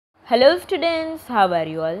Hello students, how are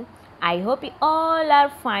you all? I hope you all are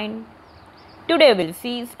fine. Today we'll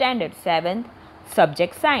see standard 7th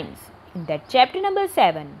subject science. In that chapter number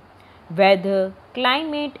 7, weather,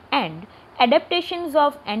 climate and adaptations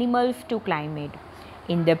of animals to climate.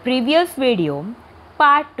 In the previous video,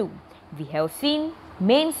 part 2, we have seen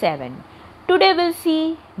main 7. Today we'll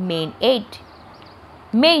see main 8.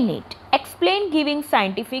 Main 8, explain giving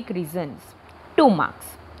scientific reasons. 2 marks.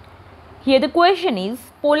 Here the question is,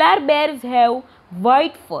 polar bears have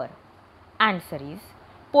white fur. Answer is,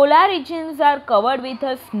 polar regions are covered with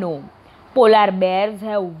snow. Polar bears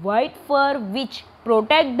have white fur which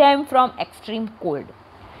protect them from extreme cold.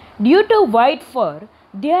 Due to white fur,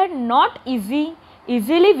 they are not easily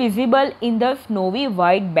visible in the snowy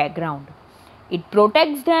white background. It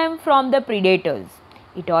protects them from the predators.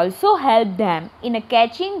 It also helps them in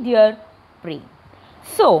catching their prey.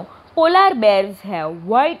 So, polar bears have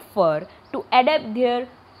white fur to adapt their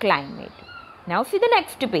climate. Now see the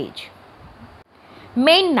next page.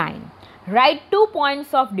 Main 9. Write 2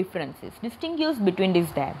 points of differences. Distinguish between these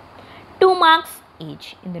there. 2 marks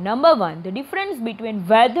each. In the number 1, the difference between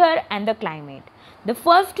weather and the climate. The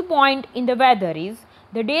first point in the weather is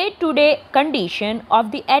the day-to-day condition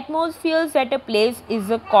of the atmospheres at a place is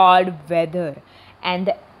called weather, and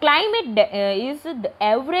the climate is the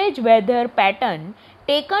average weather pattern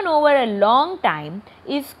taken over a long time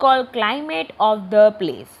is called climate of the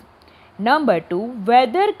place. Number 2,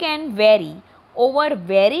 weather can vary over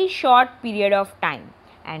very short period of time,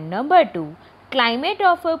 and number 2, climate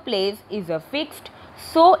of a place is fixed,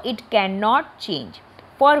 so it cannot change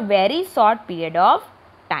for very short period of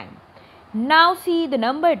time. Now see the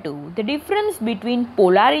number 2, the difference between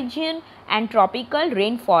polar region and tropical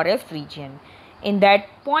rainforest region. In that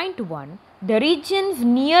point 1, the regions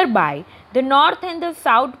nearby the north and the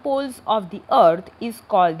south poles of the earth is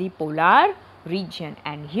called the polar region,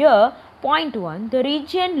 and here point 1, the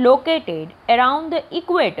region located around the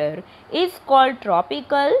equator is called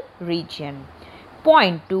tropical region.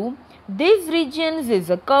 Point 2, this region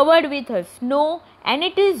is covered with snow and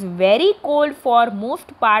it is very cold for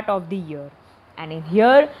most part of the year. And in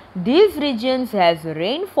here, these regions has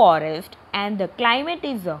rainforest and the climate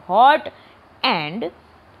is hot and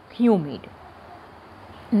humid.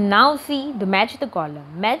 Now see the match the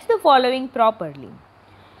column. Match the following properly.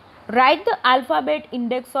 Write the alphabet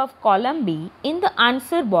index of column B in the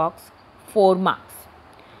answer box. 4 marks.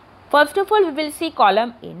 First of all, we will see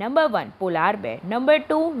column A. Number 1, polar bear. Number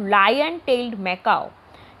 2, lion-tailed macaw.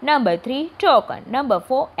 Number 3, toucan. Number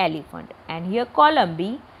 4, elephant. And here column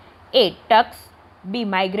B, A, ducks. B,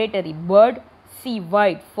 migratory bird. C,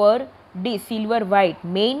 white fur. D, silver white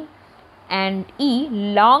mane. And E,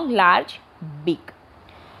 long, large, big.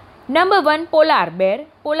 Number 1, polar bear.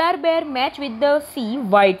 Polar bear match with the C,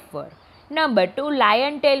 white fur. Number 2,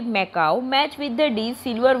 lion-tailed macaw match with the D,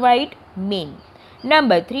 silver white mane.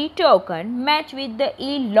 Number 3, toucan match with the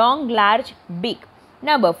E, long, large, big.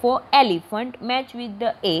 Number 4, elephant match with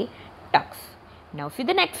the A, ducks. Now see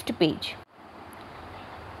the next page.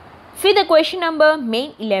 See the question number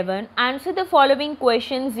main 11. Answer the following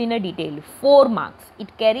questions in a detail. 4 marks.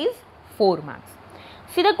 It carries 4 marks.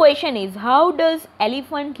 See the question is, how does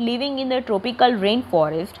elephant living in the tropical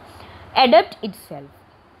rainforest adapt itself?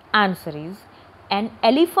 Answer is, an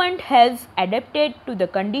elephant has adapted to the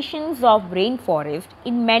conditions of rainforest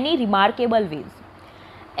in many remarkable ways.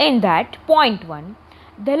 In that, point 1,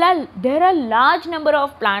 there are large number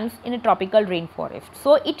of plants in a tropical rainforest,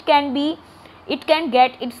 so it can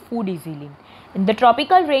get its food easily. In the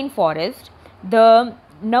tropical rainforest, the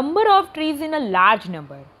number of trees in a large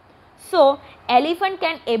number, so elephant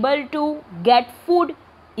can able to get food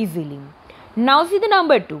easily. Now see the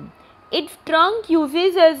number 2. Its trunk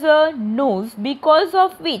uses as a nose, because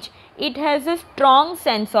of which it has a strong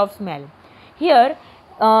sense of smell. Here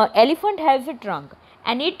elephant has a trunk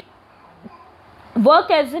and it work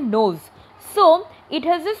as a nose, so it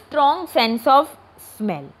has a strong sense of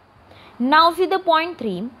smell. Now see the point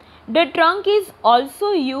 3. The trunk is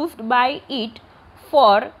also used by it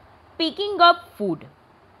for picking up food.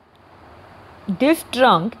 This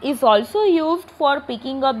trunk is also used for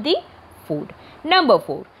picking up the food. Number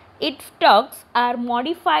 4. Its tusks are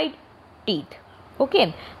modified teeth.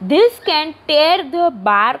 Okay, this can tear the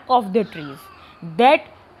bark of the trees that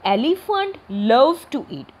elephant loves to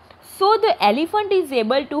eat. So the elephant is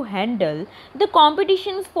able to handle the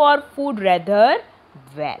competitions for food rather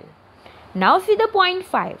well. Now see the point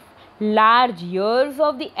 5. Large ears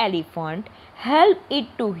of the elephant help it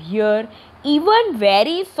to hear even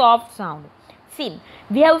very soft sound. See,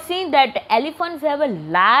 we have seen that elephants have a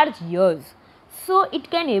large ears, so it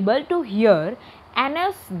can able to hear and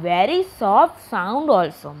a very soft sound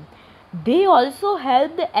also. They also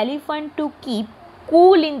help the elephant to keep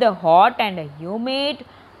cool in the hot and humid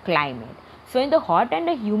climate. So in the hot and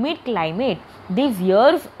humid climate, these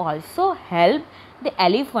ears also help the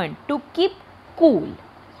elephant to keep cool.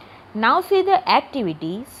 Now see the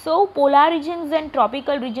activity. So polar regions and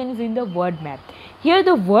tropical regions in the word map. Here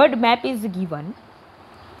the word map is given.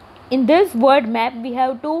 In this word map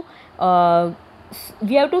uh,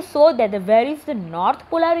 we have to show that where is the north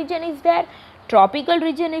polar region is there, tropical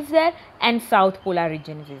region is there, and south polar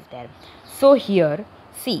region is there. So here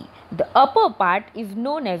see the upper part is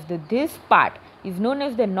known as this part is known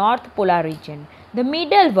as the north polar region. The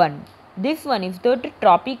middle one, this one is the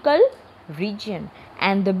tropical region,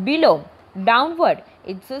 and the below downward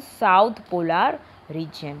it's a south polar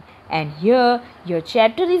region. And here your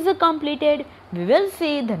chapter is completed. We will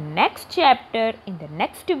see the next chapter in the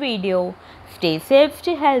next video. Stay safe,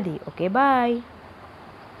 stay healthy. Okay, bye.